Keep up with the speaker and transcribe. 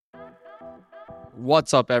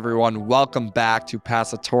What's up, everyone? Welcome back to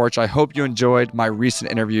Pass the Torch. I hope you enjoyed my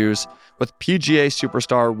recent interviews with PGA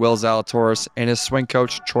superstar Will Zalatoris and his swing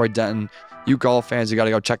coach, Troy Denton. You golf fans, you got to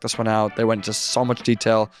go check this one out. They went into so much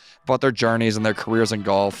detail about their journeys and their careers in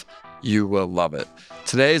golf. You will love it.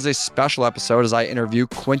 Today is a special episode as I interview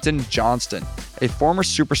Quentin Johnston, a former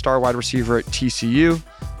superstar wide receiver at TCU,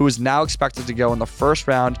 who is now expected to go in the first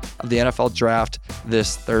round of the NFL draft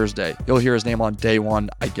this Thursday. You'll hear his name on day one,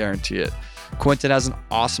 I guarantee it. Quentin has an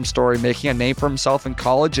awesome story, making a name for himself in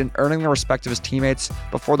college and earning the respect of his teammates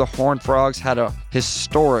before the Horned Frogs had a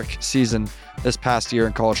historic season this past year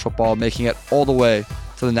in college football, making it all the way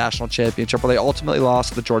to the national championship, where they ultimately lost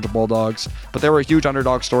to the Georgia Bulldogs. But they were a huge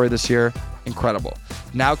underdog story this year. Incredible.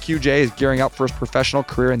 Now QJ is gearing up for his professional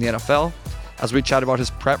career in the NFL as we chat about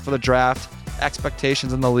his prep for the draft,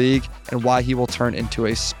 expectations in the league, and why he will turn into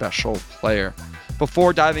a special player.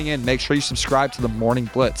 Before diving in, make sure you subscribe to the Morning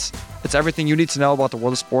Blitz. It's everything you need to know about the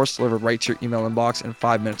world of sports delivered right to your email inbox in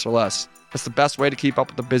 5 minutes or less. It's the best way to keep up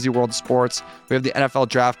with the busy world of sports. We have the NFL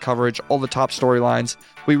draft coverage, all the top storylines.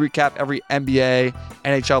 We recap every NBA,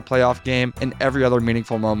 NHL playoff game, and every other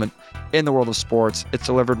meaningful moment in the world of sports. It's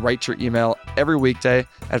delivered right to your email every weekday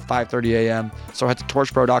at 5:30 a.m. So head to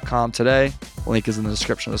torchpro.com today. The link is in the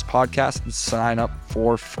description of this podcast and sign up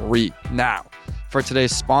for free. Now, for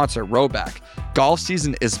today's sponsor, Rhoback. Golf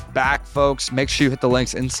season is back, folks. Make sure you hit the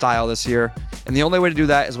links in style this year. And the only way to do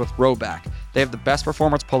that is with Rhoback. They have the best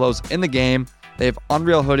performance polos in the game. They have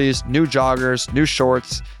unreal hoodies, new joggers, new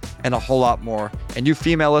shorts, and a whole lot more. And you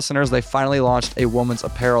female listeners, they finally launched a women's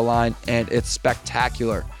apparel line, and it's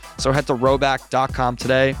spectacular. So head to rhoback.com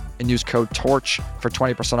today and use code TORCH for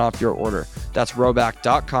 20% off your order. That's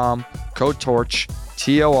rhoback.com, code TORCH,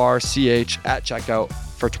 TORCH at checkout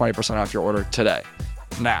for 20% off your order today.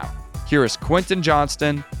 Now, here is Quentin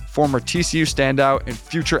Johnston, former TCU standout and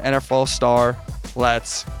future NFL star.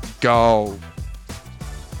 Let's go.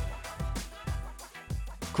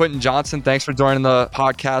 Quentin Johnston, thanks for joining the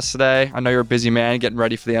podcast today. I know you're a busy man getting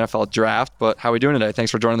ready for the NFL draft, but how are we doing today?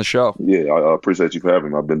 Thanks for joining the show. Yeah, I appreciate you for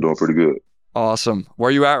having me. I've been doing pretty good. Awesome. Where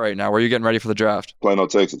are you at right now? Where are you getting ready for the draft? Plano,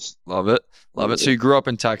 Texas. Love it. Love it. So you grew up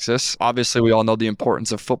in Texas. Obviously, we all know the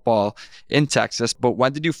importance of football in Texas, but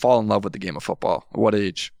when did you fall in love with the game of football? At what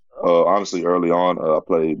age? Honestly, early on, I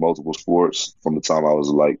played multiple sports from the time I was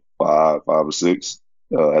like five or six.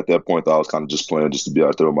 At that point, I was kind of just playing just to be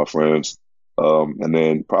out there with my friends. And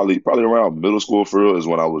then probably around middle school for real is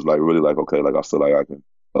when I was like really like, okay, like I feel like I can,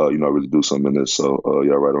 really do something in this. So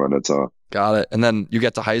yeah, right around that time. Got it. And then you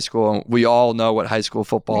get to high school, and we all know what high school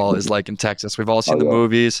football is like in Texas. We've all seen the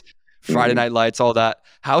movies, Friday Night Lights, all that.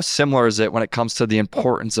 How similar is it when it comes to the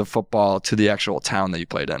importance of football to the actual town that you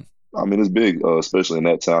played in? I mean, it's big, especially in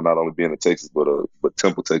that town. Not only being in Texas, but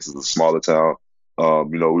Temple, Texas, is a smaller town. We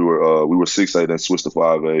were 6A, then switched to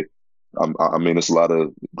 5A. I mean, it's a lot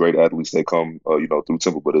of great athletes that come, through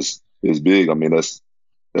Temple, but it's big. I mean, that's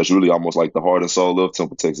really almost like the heart and soul of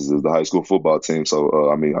Temple, Texas, is the high school football team. So,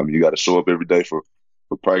 I mean, you got to show up every day for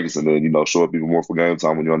practice, and then, show up even more for game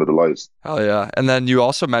time when you're under the lights. Hell yeah. And then you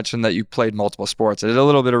also mentioned that you played multiple sports. I did a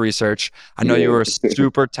little bit of research. I know you were a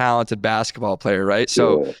super talented basketball player, right?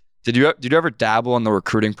 So did you ever dabble in the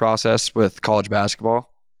recruiting process with college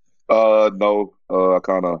basketball? No.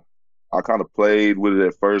 I kind of played with it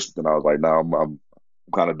at first, and I was like, nah, I'm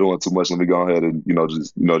kind of doing too much. Let me go ahead and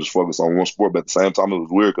just focus on one sport. But at the same time, it was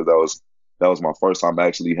weird because that was my first time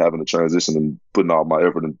actually having to transition and putting all my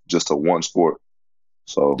effort in just to one sport.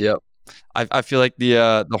 So yep. I feel like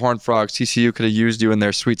the Horned Frogs, TCU, could have used you in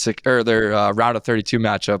their their round of 32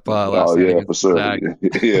 matchup last night. Yeah, for sure.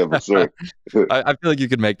 Yeah, for sure. I feel like you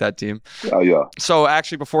could make that team. Yeah. So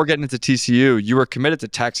actually, before getting into TCU, you were committed to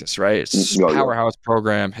Texas, right? It's a powerhouse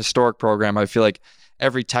program, historic program. I feel like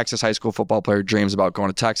every Texas high school football player dreams about going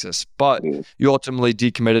to Texas, but you ultimately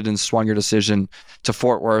decommitted and swung your decision to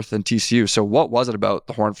Fort Worth and TCU. So what was it about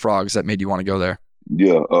the Horned Frogs that made you want to go there?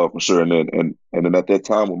 Yeah, for sure. And then at that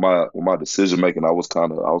time with my decision making, I was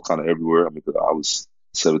kind of everywhere. I mean, I was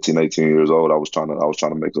 17, 18 years old. I was trying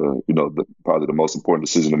to make probably the most important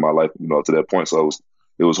decision in my life, to that point. So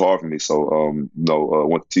it was hard for me. So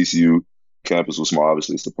went to TCU. Campus was small.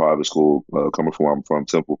 Obviously, it's the private school. Coming from where I'm from,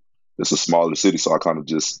 Temple, it's a smaller city. So I kind of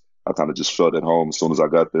just felt at home as soon as I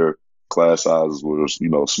got there. Class sizes were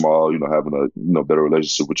small. Having a better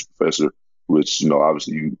relationship with your professor, which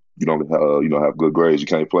obviously you don't have good grades, you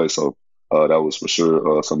can't play. So that was for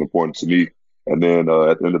sure something important to me. And then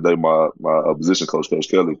at the end of the day, my position coach, Coach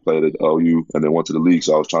Kelly, played at OU and then went to the league.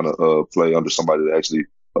 So I was trying to play under somebody that actually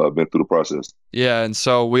been through the process. Yeah, and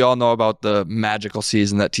so we all know about the magical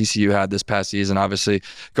season that TCU had this past season. Obviously,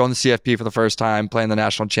 going to CFP for the first time, playing the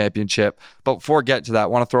national championship. But before I get to that, I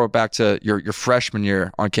want to throw it back to your freshman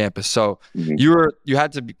year on campus. So Mm-hmm. you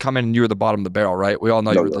had to come in and you were the bottom of the barrel, right? We all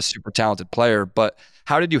know you No, were yeah. the super talented player, but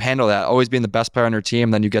how did you handle that? Always being the best player on your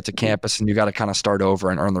team, then you get to Mm-hmm. campus and you got to kind of start over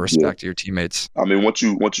and earn the Yeah. respect of your teammates. I mean, once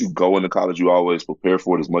you go into college, you always prepare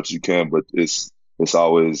for it as much as you can, but it's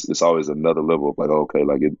always another level of like, okay,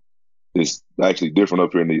 like it's actually different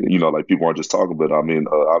up here in the, like people aren't just talking, but I mean,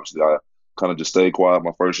 obviously I kind of just stayed quiet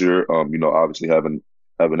my first year. Obviously having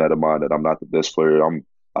that in mind that I'm not the best player.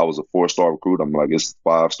 I was a 4-star recruit. I'm like, it's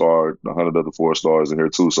 5-star, 100 other 4 stars in here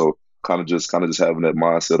too. So kind of just having that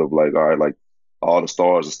mindset of like, all right, like all the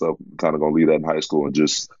stars and stuff, kind of gonna leave that in high school and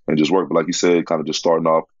just work. But like you said, kind of just starting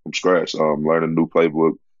off from scratch, learning a new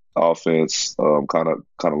playbook, offense, kind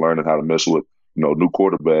of learning how to mess with new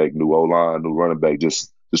quarterback, new O line, new running back,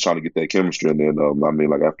 just trying to get that chemistry. And then, I mean,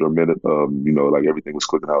 like after a minute, like everything was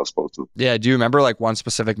clicking how it's supposed to. Yeah, do you remember like one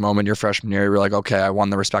specific moment your freshman year you were like, okay, I won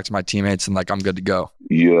the respect of my teammates and like I'm good to go?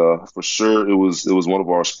 Yeah, for sure. It was one of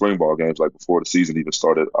our spring ball games, like before the season even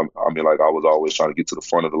started. I mean, like I was always trying to get to the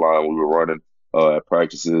front of the line. We were running at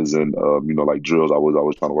practices and like drills. I was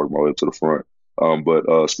always trying to work my way up to the front.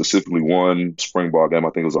 But specifically one spring ball game, I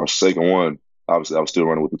think it was our second one. Obviously, I was still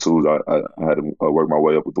running with the twos. I had to work my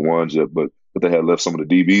way up with the ones yet, but they had left some of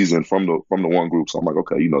the DBs in from the one group. So I'm like,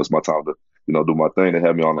 okay, it's my time to do my thing. They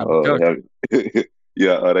had me on I'm cooked.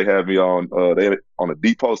 yeah, they had me on they had it on a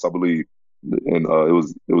deep post, I believe, and it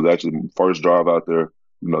was actually my first drive out there.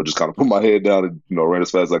 Just kind of put my head down and ran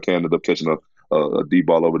as fast as I can. Ended up catching a deep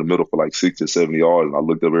ball over the middle for like 60 or 70 yards, and I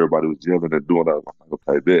looked up, everybody was yelling and doing that. I'm like,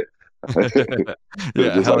 okay, bet.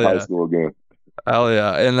 Yeah, Just hell like high yeah. school again. Hell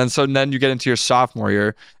yeah. And then you get into your sophomore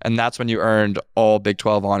year, and that's when you earned all Big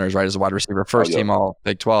 12 honors, right, as a wide receiver, Oh first yeah. team all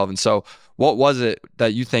Big 12. And so what was it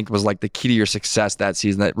that you think was like the key to your success that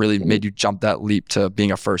season that really Mhm. made you jump that leap to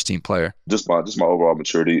being a first team player? Just my overall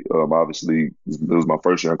maturity. Obviously, it was my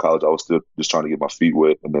first year in college. I was still just trying to get my feet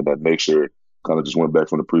wet, and then that next year, kind of just went back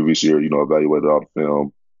from the previous year. Evaluated all the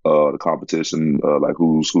film, the competition, like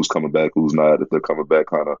who's coming back, who's not. If they're coming back,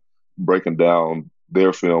 kind of breaking down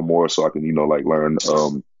their film more, so I can like learn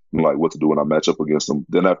like what to do when I match up against them.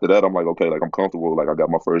 Then after that, I'm like, okay, like I'm comfortable. Like I got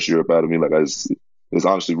my first year up out of me. Like there's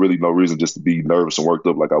honestly really no reason just to be nervous and worked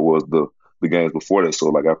up like I was the games before that. So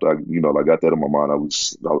like after I got that in my mind, I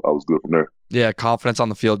was good from there. Yeah, confidence on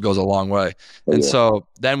the field goes a long way. Oh And yeah. so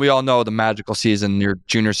then we all know the magical season, your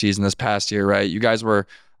junior season this past year, right? You guys were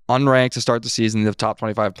unranked to start the season, the top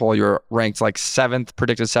 25 poll. You were ranked like seventh,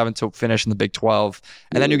 predicted seventh to finish in the Big 12.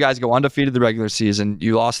 And then you Yeah. guys go undefeated the regular season.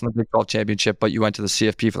 You lost in the Big 12 championship, but you went to the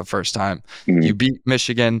CFP for the first time. Mhm. You beat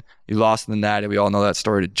Michigan. You lost in the Natty. We all know that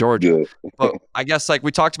story to Georgia. Yeah. But I guess like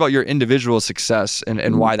we talked about your individual success and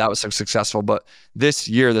Mhm. why that was so successful. But this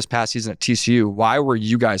year, this past season at TCU, why were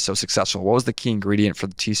you guys so successful? What was the key ingredient for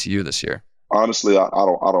the TCU this year? Honestly, I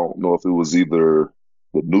don't know if it was either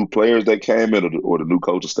the new players that came in or the new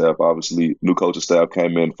coaching staff. Obviously, new coaching staff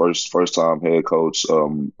came in first time head coach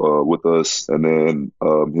with us, and then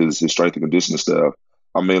his strength and conditioning staff.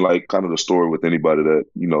 I mean, like kind of the story with anybody that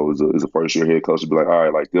is a first year head coach to be like, all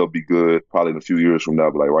right, like they'll be good probably in a few years from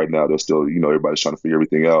now, but like right now they're still everybody's trying to figure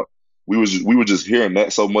everything out. We were just hearing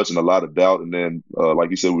that so much and a lot of doubt, and then like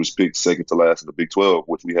you said, we was picked second to last in the Big 12,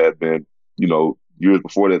 which we had been years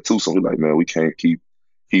before that too. So we're like, man, we can't keep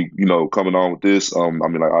coming on with this. I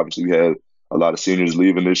mean, like obviously we had a lot of seniors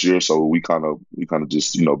leaving this year, so we kind of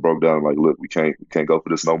just broke down like, look, we can't go for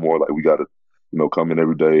this no more. Like we got to come in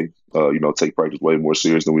every day, take practice way more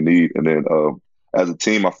serious than we need. And then as a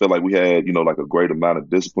team, I feel like we had like a great amount of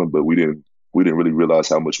discipline, but we didn't really realize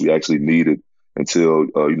how much we actually needed until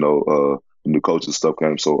the new coaches stuff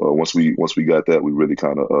came. So once we got that, we really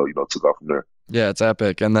kind of took off from there. Yeah, it's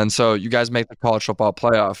epic. And then so you guys make the college football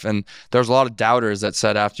playoff, and there's a lot of doubters that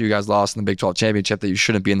said after you guys lost in the Big 12 championship that you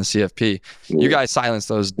shouldn't be in the CFP. You Yeah. guys silenced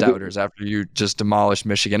those doubters after you just demolished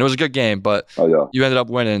Michigan. It was a good game, but Oh yeah. you ended up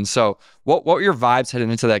winning. So what were your vibes heading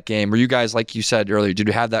into that game? Were you guys, like you said earlier, did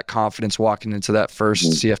you have that confidence walking into that first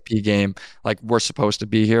Mhm. CFP game? Like we're supposed to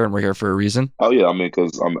be here and we're here for a reason? Oh yeah, I mean,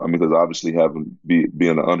 because obviously being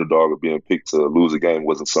an underdog or being picked to lose a game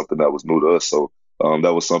wasn't something that was new to us. So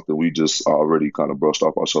that was something we just already kind of brushed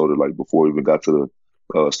off our shoulder, like before we even got to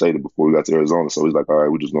the stadium, before we got to Arizona. So he's like, all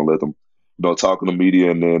right, we're just gonna let them, talk to the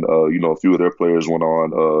media, and then a few of their players went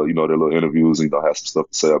on, their little interviews and had some stuff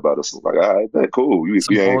to say about us. So like, all right, man, cool.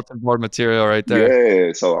 Some We ain't, bulletin board material right there.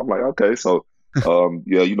 yeah. So I'm like, okay, so yeah,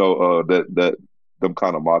 that them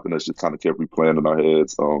kind of mocking us just kind of kept replaying in our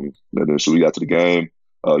heads. And then so we got to the game.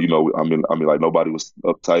 Like nobody was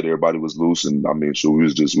uptight, everybody was loose, and I mean, sure, we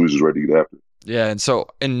was just ready to get after it. Yeah, and so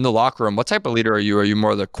in the locker room, what type of leader are you? Are you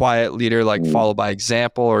more the quiet leader, like Mm-hmm. follow by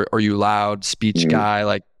example, or are you loud speech Mm-hmm. guy?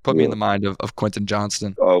 Like put me in Yeah. the mind of Quentin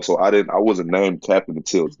Johnston. So I wasn't named captain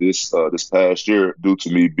until this past year due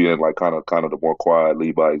to me being like kind of the more quiet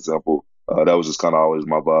lead by example. That was just kind of always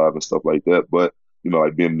my vibe and stuff like that. But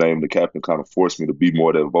like being named the captain kind of forced me to be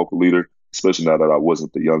more that vocal leader, especially now that I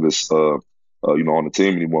wasn't the youngest, on the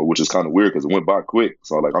team anymore, which is kind of weird because it went by quick.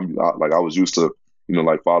 So like I was used to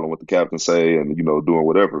like following what the captain say and doing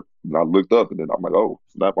whatever. And I looked up and then I'm like, oh,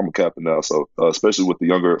 snap, I'm a captain now. So especially with the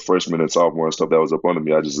younger freshmen and sophomore and stuff that was up under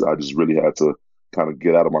me, I just really had to kind of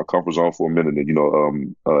get out of my comfort zone for a minute.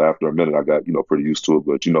 And, after a minute, I got, pretty used to it.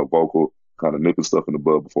 But, vocal, kind of nipping stuff in the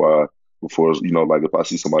bud before, like if I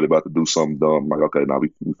see somebody about to do something dumb, I'm like, okay, now we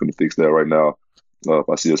finna fix that right now. If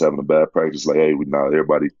I see us having a bad practice, like, hey, we now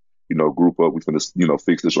everybody, group up. We finna,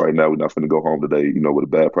 fix this right now. We're not finna go home today, with a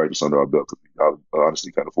bad practice under our belt. Cause I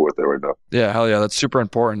honestly can't afford that right now. Yeah, hell yeah, that's super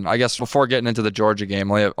important. I guess before getting into the Georgia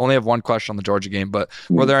game, only have one question on the Georgia game, but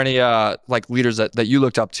were Mm-hmm. there any like leaders that you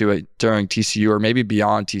looked up to during TCU or maybe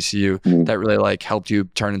beyond TCU Mm-hmm. that really like helped you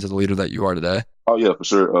turn into the leader that you are today? Oh yeah, for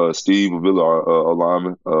sure. Steve Avila, our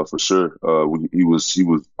lineman, for sure. He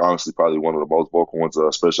was honestly probably one of the most vocal ones,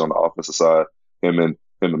 especially on the offensive side. Him and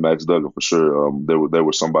Max Duggan for sure. They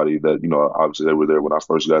were somebody that obviously they were there when I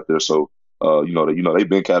first got there. So they've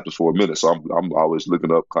been captains for a minute. So I'm always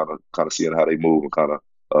looking up, kind of seeing how they move and kind of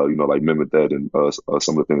like mimic that and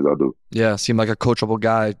some of the things I do. Yeah, seemed like a coachable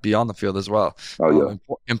guy beyond the field as well. Oh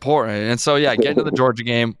yeah, Important. And so, yeah, getting to the Georgia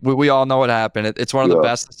game, we all know what happened. It's one of the yeah.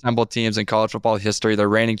 best assembled teams in college football history. They're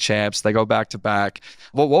reigning champs. They go back to back.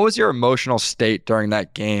 What was your emotional state during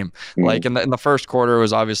that game? Mm-hmm. Like in the first quarter, it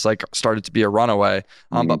was obviously like started to be a runaway.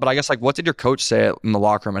 But I guess like what did your coach say in the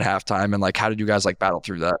locker room at halftime, and like how did you guys like battle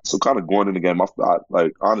through that? So kind of going in the game,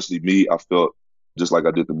 like honestly, I felt just like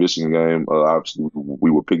I did the Michigan game. Obviously,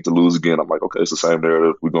 we were picked to lose again. I'm like, okay, it's the same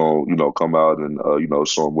narrative. We're gonna, come out and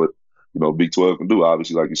show them what Big 12 can do.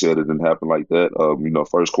 Obviously, like you said, it didn't happen like that.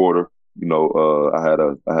 First quarter, I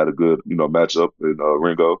had a good matchup in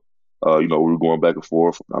Ringo. We were going back and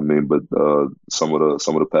forth. I mean, but some of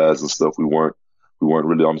the pads and stuff, we weren't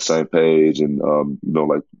really on the same page. And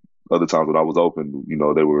like other times when I was open,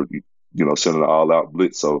 they were sending an all out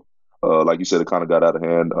blitz. So like you said, it kind of got out of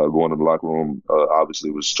hand going in the locker room. Obviously,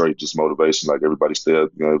 it was straight just motivation. Like everybody said,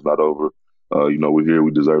 the game's not over. We're here.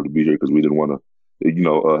 We deserve to be here because we didn't want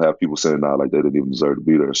to, have people saying nah, like they didn't even deserve to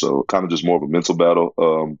be there. So kind of just more of a mental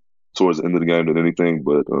battle towards the end of the game than anything.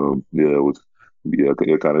 But yeah,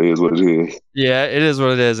 it kind of is what it is. Yeah, it is what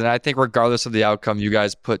it is, and I think regardless of the outcome, you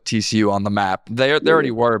guys put TCU on the map. They Yeah, already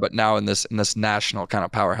were, but now in this national kind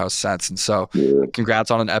of powerhouse sense. And so, yeah, congrats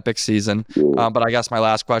on an epic season. yeah. But I guess my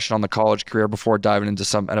last question on the college career before diving into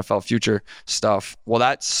some NFL future stuff: will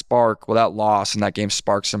that loss in that game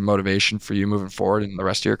spark some motivation for you moving forward in the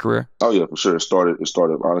rest of your career? Oh yeah, for sure. It started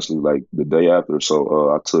honestly like the day after. So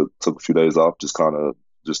I took a few days off, just to kind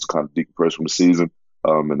of decompress from the season.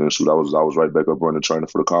 And then shoot, I was right back up running training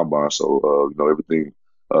for the combine. So everything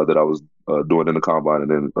that I was doing in the combine and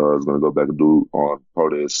then I was going to go back and do on pro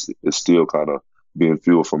day is still kind of being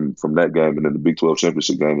fueled from that game and then the Big 12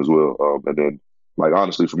 championship game as well. And then like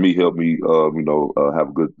honestly for me helped me have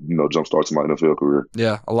a good jump start to my NFL career.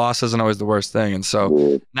 Yeah, a loss isn't always the worst thing. And so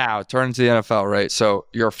Yeah. now turning to the NFL, right? So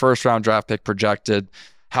you're a first round draft pick projected.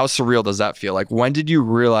 How surreal does that feel? Like when did you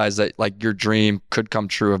realize that like your dream could come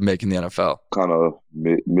true of making the NFL? Kind of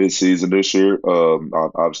mid season this year.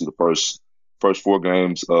 Obviously the first four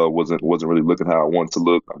games wasn't really looking how I wanted to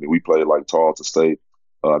look. I mean, we played like Tarleton State.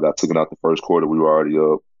 I got taken out the first quarter. We were already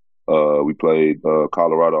up. We played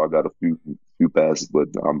Colorado. I got a few passes, but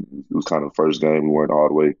it was kind of the first game. We weren't all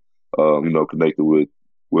the way, connected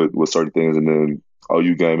with certain things. And then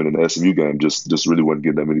OU game and then the SMU game just really wasn't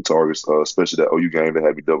getting that many targets. Especially that OU game that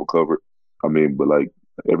had me double covered. I mean, but like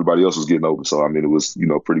everybody else was getting open, so I mean it was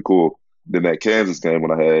pretty cool. Then that Kansas game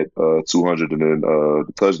when I had 200 and then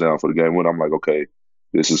the touchdown for the game win, I'm like, okay,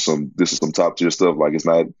 this is some top tier stuff. Like it's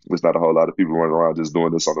not a whole lot of people running around just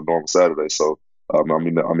doing this on a normal Saturday. So I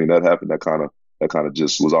mean that happened. That kind of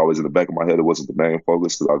just was always in the back of my head. It wasn't the main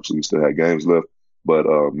focus because obviously we still had games left. But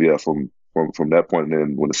yeah, from that point, and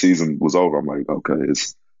then when the season was over, I'm like, okay,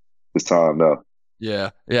 it's time now.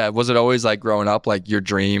 Yeah. Yeah. Was it always like growing up, like your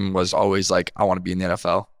dream was always like, I want to be in the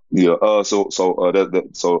NFL? Yeah. So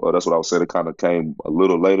that's what I was saying. It kind of came a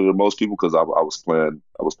little later than most people because I was playing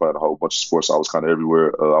a whole bunch of sports. I was kind of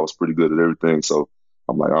everywhere. I was pretty good at everything. So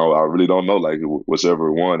I'm like, I really don't know, like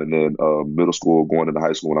whichever one. And then middle school, going into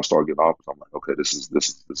high school, when I started getting offers, I'm like, okay, this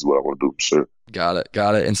is what I want to do for sure. Got it.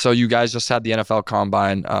 Got it. And so you guys just had the NFL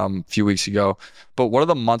Combine a few weeks ago, but what do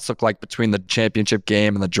the months look like between the championship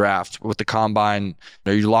game and the draft with the Combine?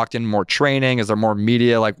 Are you locked in more training? Is there more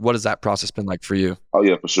media? Like, what has that process been like for you? Oh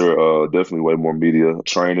yeah, for sure. Definitely way more media.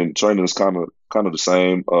 Training is kind of the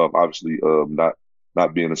same. Obviously,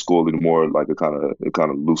 not being in school anymore, like it kind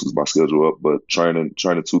of loosens my schedule up. But training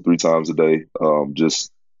 2-3 times a day.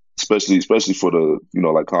 Just especially for the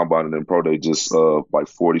like combine and then pro day, just like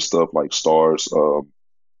 40 stuff like stars.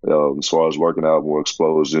 As far as working out, more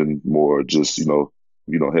explosion, more just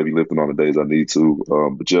heavy lifting on the days I need to.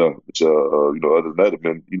 Other than that, it's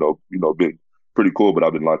been been pretty cool. But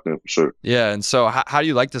I've been locked in for sure. Yeah. And so how do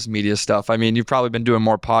you like this media stuff? I mean, you've probably been doing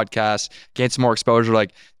more podcasts, gained some more exposure.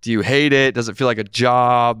 Like, do you hate it? Does it feel like a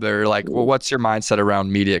job? Or like, well, what's your mindset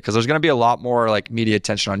around media? Because there's going to be a lot more like media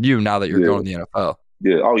attention on you now that you're Yeah. going to the NFL.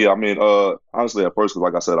 Yeah. Oh, yeah. I mean, honestly, at first, 'cause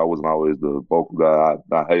like I said, I wasn't always the vocal guy.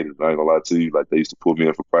 I hated it. I ain't gonna lie to you. Like, they used to pull me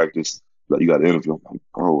in for practice. Like, you got to interview. I'm like,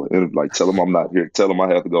 bro, like, tell them I'm not here. Tell them I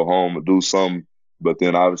have to go home and do something. But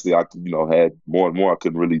then obviously, I had more and more. I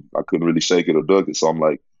couldn't really shake it or duck it. So I'm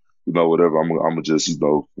like, whatever. I'm gonna just,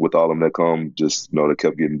 with all of them that come, just, they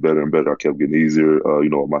kept getting better and better. I kept getting easier,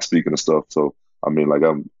 with my speaking and stuff. So I mean, like,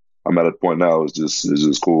 I'm at a point now. It's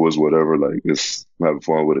just cool. It's whatever. Like, I'm having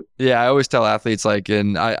fun with it. Yeah, I always tell athletes like,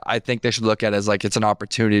 and I think they should look at it as like it's an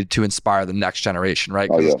opportunity to inspire the next generation, right?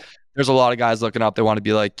 Oh Because yeah. there's a lot of guys looking up, they want to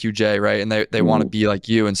be like QJ, right? And they want to Mhm. be like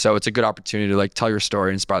you. And so it's a good opportunity to like tell your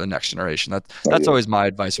story and inspire the next generation. Oh That's yeah. always my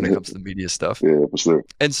advice when it comes to the media stuff. Yeah, for sure.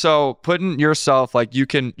 And so putting yourself like you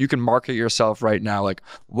can market yourself right now. Like,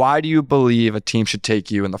 why do you believe a team should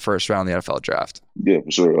take you in the first round of the NFL draft? Yeah,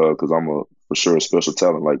 for sure. Because I'm for sure a special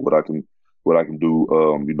talent. Like what I can do.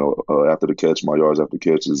 After the catch, my yards after the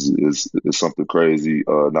catch is something crazy.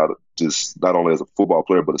 Not only as a football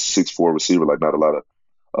player, but a 6'4" receiver. Like, not a lot of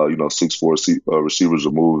 6'4" receivers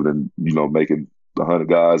are moving and making 100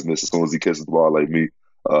 guys miss as soon as he catches the ball like me.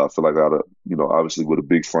 I feel like I got obviously with a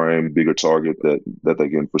big frame, bigger target that they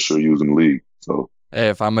can for sure use in the league. So Hey,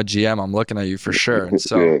 if I'm a GM, I'm looking at you for sure. And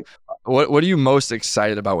so yeah. what are you most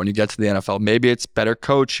excited about when you get to the NFL? Maybe it's better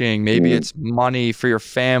coaching, maybe Mm, it's money for your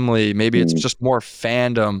family, maybe it's mm. just more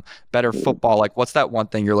fandom, better football. Like, what's that one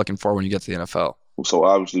thing you're looking for when you get to the NFL? So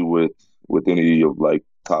obviously with any of like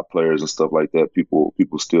top players and stuff like that, people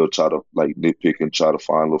still try to like nitpick and try to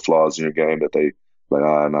find little flaws in your game that they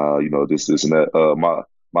like, nah, this and that.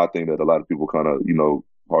 My thing that a lot of people kind of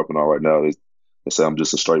harping on right now is they say I'm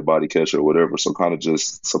just a straight body catcher or whatever. So kind of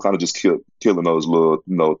just killing those little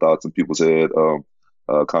thoughts in people's head.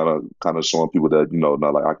 Kind of showing people that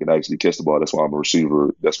not like I can actually catch the ball. That's why I'm a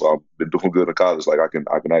receiver. That's why I've been doing good in college. Like I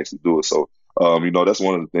can actually do it. So that's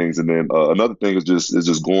one of the things. And then another thing is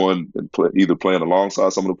just going and either playing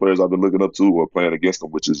alongside some of the players I've been looking up to or playing against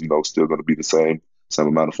them, which is still going to be the same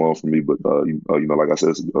amount of fun for me. But like I said,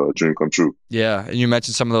 it's a dream come true. Yeah, and you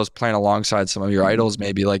mentioned some of those playing alongside some of your idols,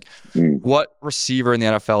 maybe. Like, Mm. what receiver in the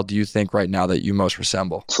NFL do you think right now that you most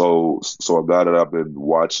resemble? So a guy that I've been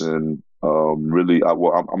watching, really,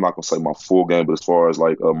 I'm not gonna say my full game, but as far as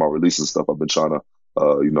like my release and stuff, I've been trying to,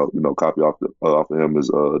 copy off of him is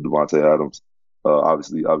Devontae Adams.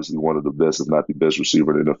 Obviously one of the best, if not the best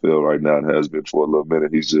receiver in the NFL right now, and has been for a little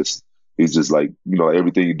minute. He's just like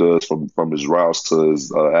everything he does from his routes to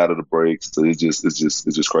his out of the breaks to it's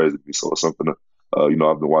just crazy to me. So it's something that I've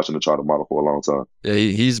been watching and trying to model for a long time. Yeah,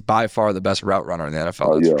 he's by far the best route runner in the NFL,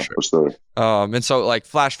 Oh that's for yeah, sure. for sure. And so, like,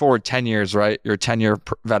 flash forward 10 years, right? You're a 10-year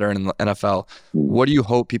veteran in the NFL. Mm. What do you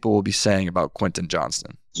hope people will be saying about Quentin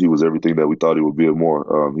Johnston? He was everything that we thought he would be and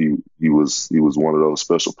more. He was one of those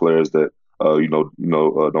special players that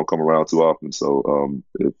don't come around too often. So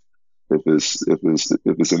if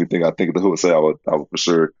it's anything I think that he would say, I would for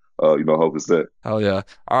sure hope it's that. Hell yeah.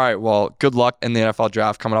 All right. Well, good luck in the NFL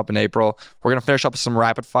draft coming up in April. We're gonna finish up with some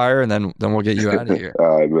rapid fire and then we'll get you out of here.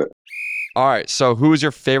 All right, man. All right. So who was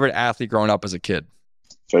your favorite athlete growing up as a kid?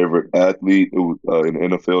 Favorite athlete it was, in the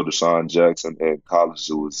NFL, Deshaun Jackson, and college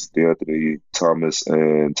it was D'Anthony Thomas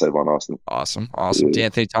and Tavon Austin. Awesome. Yeah,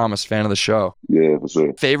 D'Anthony Thomas, fan of the show. yeah, for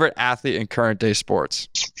sure. Favorite athlete in current day sports?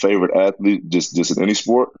 Favorite athlete, just in any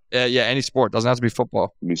sport. Yeah, any sport. Doesn't have to be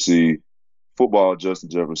football. Let me see. Football, Justin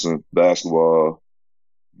Jefferson. Basketball,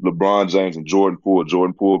 LeBron James and Jordan Poole.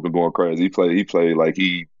 Jordan Poole been going crazy. He played like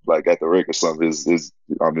he like at the Rick or something. His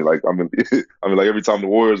like every time the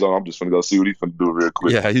Warriors on, I'm just gonna go see what he's gonna do real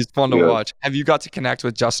quick. Yeah, he's fun to Yeah, watch. Have you got to connect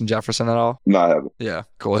with Justin Jefferson at all? no, I haven't. Yeah,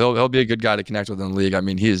 cool. He'll be a good guy to connect with in the league. I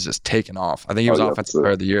mean, he is just taking off. I think he Oh was yeah, for offensive sure.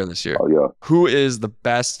 player of the year this year. Oh yeah. Who is the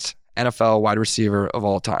best NFL wide receiver of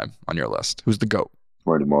all time on your list? Who's the GOAT?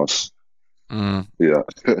 Randy Moss. Mm, Yeah.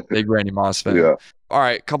 big Randy Moss fan. Yeah. All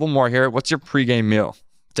right, couple more here. What's your pregame meal?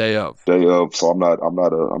 Day of. Day of. So I'm not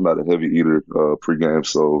a heavy eater pregame.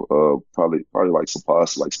 So probably like some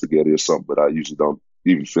pasta, like spaghetti or something. But I usually don't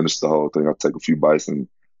even finish the whole thing. I take a few bites and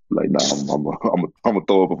like, nah, I'm gonna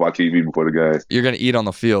throw up if I keep eating before the game. You're gonna eat on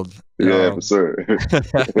the field. Yeah, for sure.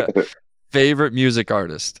 Favorite music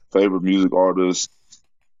artist? Favorite music artist?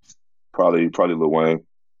 Probably Lil Wayne.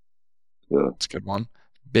 Yeah. That's a good one.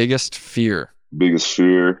 Biggest fear? Biggest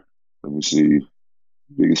fear? Let me see.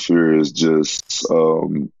 Biggest fear is just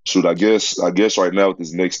I guess right now with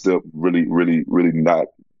this next step, really not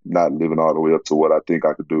living all the way up to what I think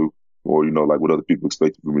I could do, or like what other people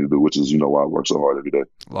expect for me to do, which is why I work so hard every day.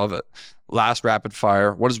 Love it. Last rapid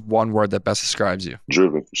fire. What is one word that best describes you?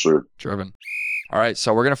 Driven, for sure. Driven. All right,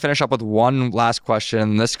 so we're going to finish up with one last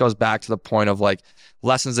question. This goes back to the point of like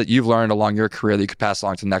lessons that you've learned along your career that you could pass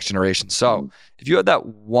along to the next generation. So if you had that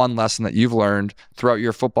one lesson that you've learned throughout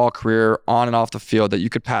your football career on and off the field that you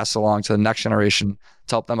could pass along to the next generation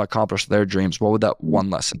to help them accomplish their dreams, what would that one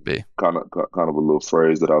lesson be? Kind of a little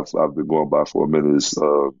phrase that I've been going by for a minute is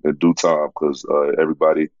in due time, because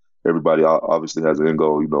everybody obviously has an end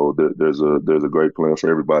goal. There's a great plan for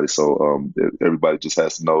everybody. So everybody just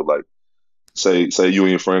has to know, like, say you and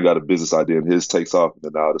your friend got a business idea and his takes off, and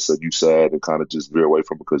then now all of a sudden you sad and kind of just veer away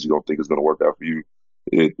from it because you don't think it's going to work out for you.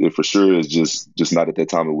 It for sure is just not at that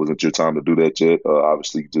time. It wasn't your time to do that yet.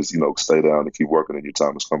 Obviously, just stay down and keep working, and your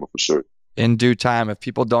time is coming for sure. In due time. If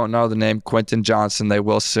people don't know the name Quentin Johnston, they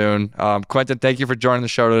will soon. Quentin, thank you for joining the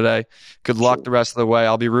show today. Good luck the rest of the way.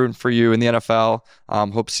 I'll be rooting for you in the NFL.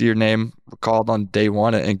 Hope to see your name called on day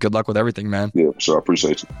one, and good luck with everything, man. Yeah, sure. I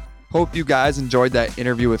appreciate you. Hope you guys enjoyed that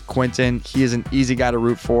interview with Quentin. He is an easy guy to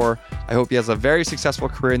root for. I hope he has a very successful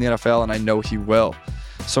career in the NFL, and I know he will.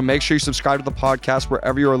 So make sure you subscribe to the podcast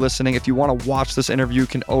wherever you are listening. If you want to watch this interview, you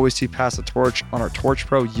can always see Pass the Torch on our Torch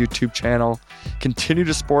Pro YouTube channel. Continue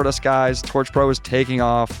to support us, guys. Torch Pro is taking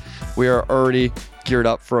off. We are already geared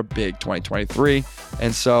up for a big 2023.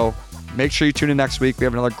 And so make sure you tune in next week. We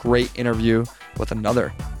have another great interview with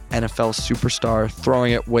another NFL superstar,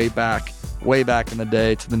 throwing it way back in the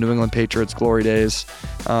day to the New England Patriots glory days.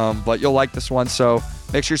 But you'll like this one. So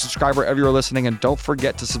make sure you subscribe wherever you're listening, and don't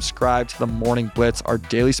forget to subscribe to the Morning Blitz, our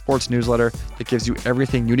daily sports newsletter that gives you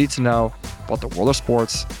everything you need to know about the world of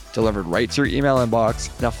sports, delivered right to your email inbox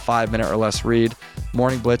in a 5-minute or less read.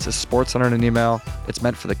 Morning Blitz is sports under an email. It's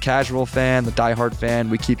meant for the casual fan, the diehard fan.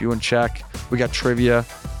 We keep you in check. We got trivia.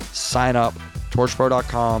 Sign up,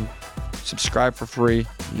 torchpro.com. Subscribe for free.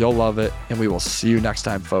 You'll love it, and we will see you next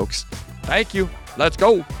time, folks. Thank you. Let's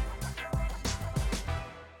go.